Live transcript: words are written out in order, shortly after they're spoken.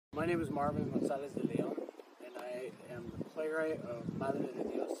My name is Marvin Gonzàlez de León, and I am the playwright of Madre de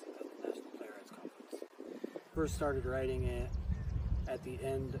Dios at the National Playwrights Conference. First started writing it at the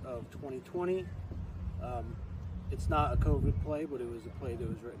end of 2020. It's not a COVID play, but it was a play that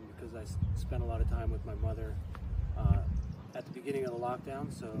was written because I spent a lot of time with my mother at the beginning of the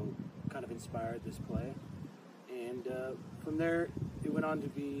lockdown, so kind of inspired this play. And from there, it went on to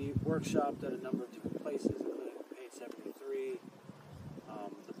be workshopped at a number of different places, including Page 73,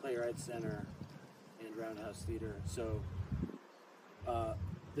 the Playwrights Center, and Roundhouse Theater. So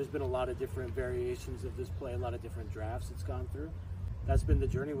there's been a lot of different variations of this play, a lot of different drafts it's gone through. That's been the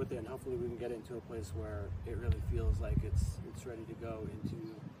journey with it, and hopefully we can get into a place where it really feels like it's ready to go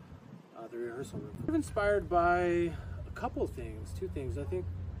into the rehearsal room. I'm inspired by a couple things, two things. I think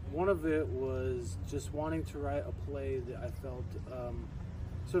one of it was just wanting to write a play that I felt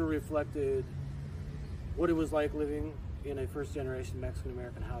sort of reflected what it was like living in a first-generation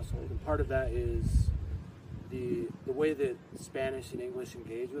Mexican-American household. And part of that is the way that Spanish and English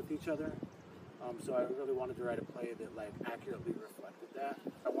engage with each other. So I really wanted to write a play that accurately reflected that.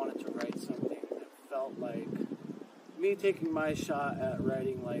 I wanted to write something that felt like me taking my shot at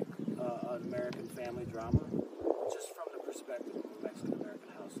writing an American family drama, just from the perspective of a Mexican-American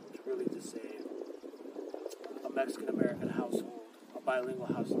household, to really just say a Mexican-American household, a bilingual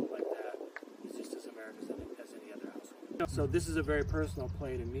household like that, is just as American as any other household. So this is a very personal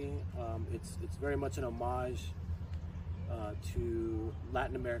play to me. It's very much an homage to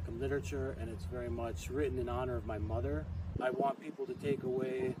Latin American literature, and it's very much written in honor of my mother. I want people to take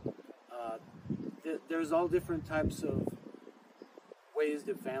away, there's all different types of ways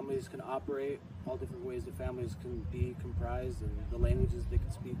that families can operate, all different ways that families can be comprised, and the languages they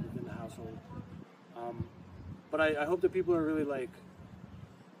can speak within the household. But I hope that people are really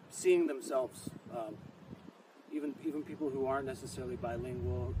seeing themselves, even people who aren't necessarily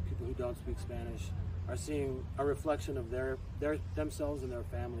bilingual, people who don't speak Spanish, are seeing a reflection of themselves and their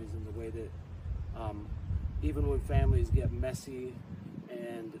families in the way that even when families get messy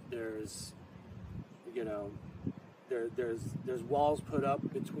and there's walls put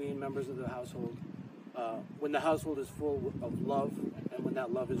up between members of the household, when the household is full of love and when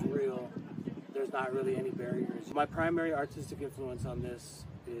that love is real, there's not really any barriers. My primary artistic influence on this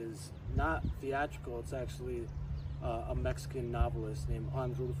is not theatrical. It's actually a Mexican novelist named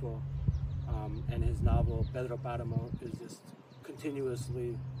Juan Rulfo. And his novel Pedro Páramo is just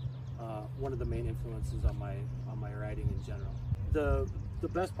continuously one of the main influences on my writing in general. The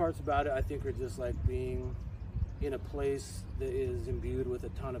best parts about it, I think, are just being in a place that is imbued with a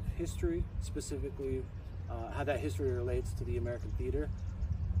ton of history, specifically how that history relates to the American theater.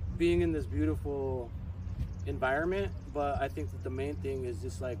 Being in this beautiful environment, but I think that the main thing is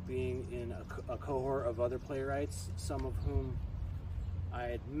just being in a cohort of other playwrights, some of whom I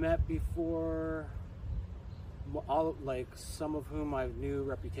had met before, some of whom I knew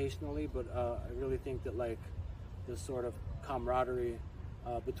reputationally, but I really think that this sort of camaraderie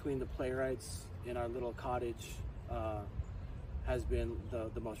between the playwrights in our little cottage has been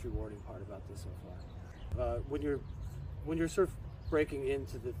the most rewarding part about this so far. When you're sort of breaking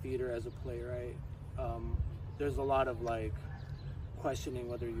into the theater as a playwright, there's a lot of questioning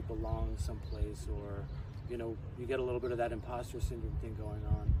whether you belong someplace, or you get a little bit of that imposter syndrome thing going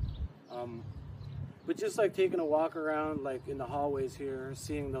on. But just taking a walk around in the hallways here,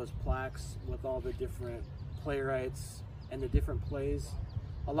 seeing those plaques with all the different playwrights and the different plays,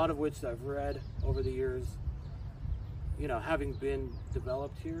 a lot of which I've read over the years, having been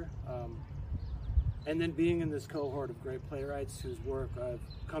developed here, and then being in this cohort of great playwrights whose work I've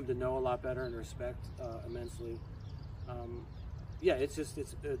come to know a lot better and respect immensely. Yeah,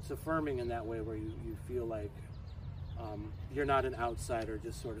 it's affirming in that way, where you feel you're not an outsider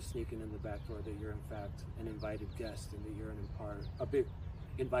just sort of sneaking in the back door, that you're in fact an invited guest, and that you're a big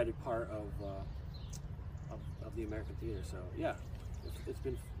invited part of the American theater. So yeah, it's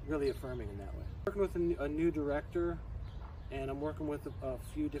been really affirming in that way. I'm working with a new director, and I'm working with a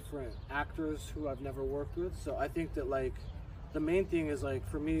few different actors who I've never worked with. So I think that the main thing is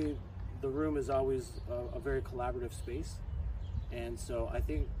for me, the room is always a very collaborative space. And so I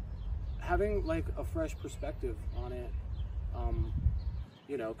think having a fresh perspective on it,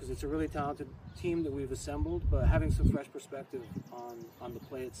 because it's a really talented team that we've assembled, but having some fresh perspective on the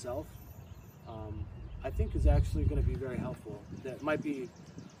play itself, I think is actually going to be very helpful. That might be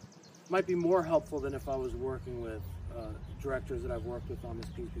more helpful than if I was working with directors that I've worked with on this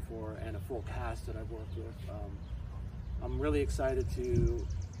piece before and a full cast that I've worked with. I'm really excited to,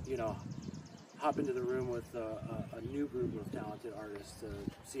 hop into the room with a new group of talented artists to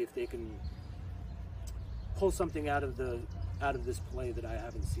see if they can pull something out of the out of this play that I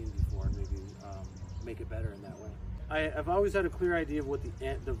haven't seen before, and maybe make it better in that way. I've always had a clear idea of what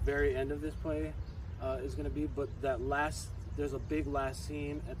the very end of this play is going to be, but there's a big last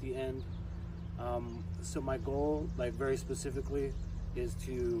scene at the end. So my goal, like very specifically, is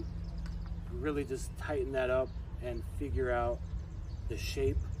to really just tighten that up and figure out the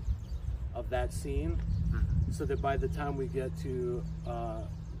shape of that scene, so that by the time we get to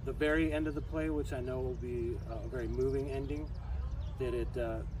the very end of the play, which I know will be a very moving ending,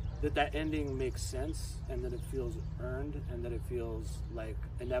 that ending makes sense, and that it feels earned, and that it feels like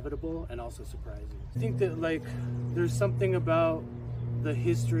inevitable and also surprising. I think that like there's something about the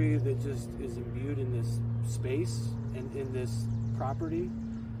history that just is imbued in this space and in this property,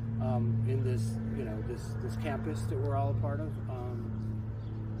 in this, you know, this campus that we're all a part of.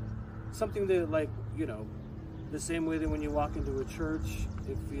 Something that, like, you know, the same way that when you walk into a church,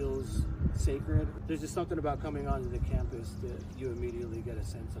 it feels sacred. There's just something about coming onto the campus that you immediately get a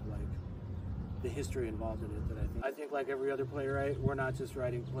sense of like the history involved in it. That I think like every other playwright, we're not just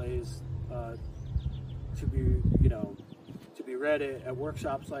writing plays to be, you know, to be read at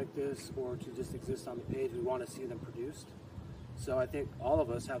workshops like this or to just exist on the page. We want to see them produced. So I think all of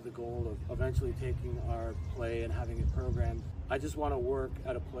us have the goal of eventually taking our play and having it programmed. I just want to work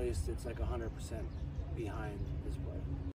at a place that's like 100% behind this play.